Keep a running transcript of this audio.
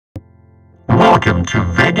to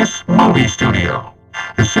Vegas Movie Studio.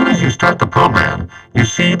 As soon as you start the program, you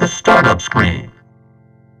see the startup screen.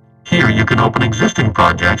 Here you can open existing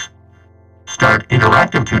projects, start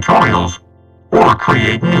interactive tutorials, or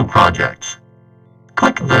create new projects.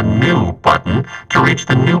 Click the New button to reach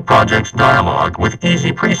the New Projects dialog with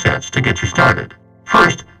easy presets to get you started.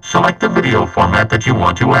 First, select the video format that you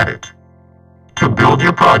want to edit. To build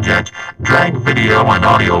your project, drag video and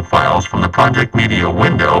audio files from the Project Media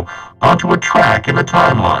window onto a track in the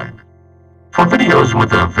timeline. For videos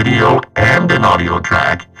with a video and an audio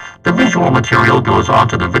track, the visual material goes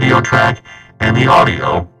onto the video track and the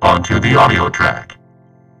audio onto the audio track.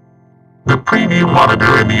 The preview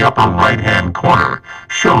monitor in the upper right-hand corner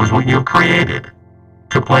shows what you've created.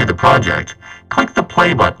 To play the project, click the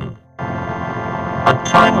play button. A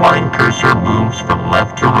timeline cursor moves from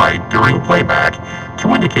left to right during playback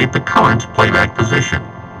to indicate the current playback position.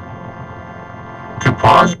 To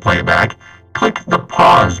pause playback,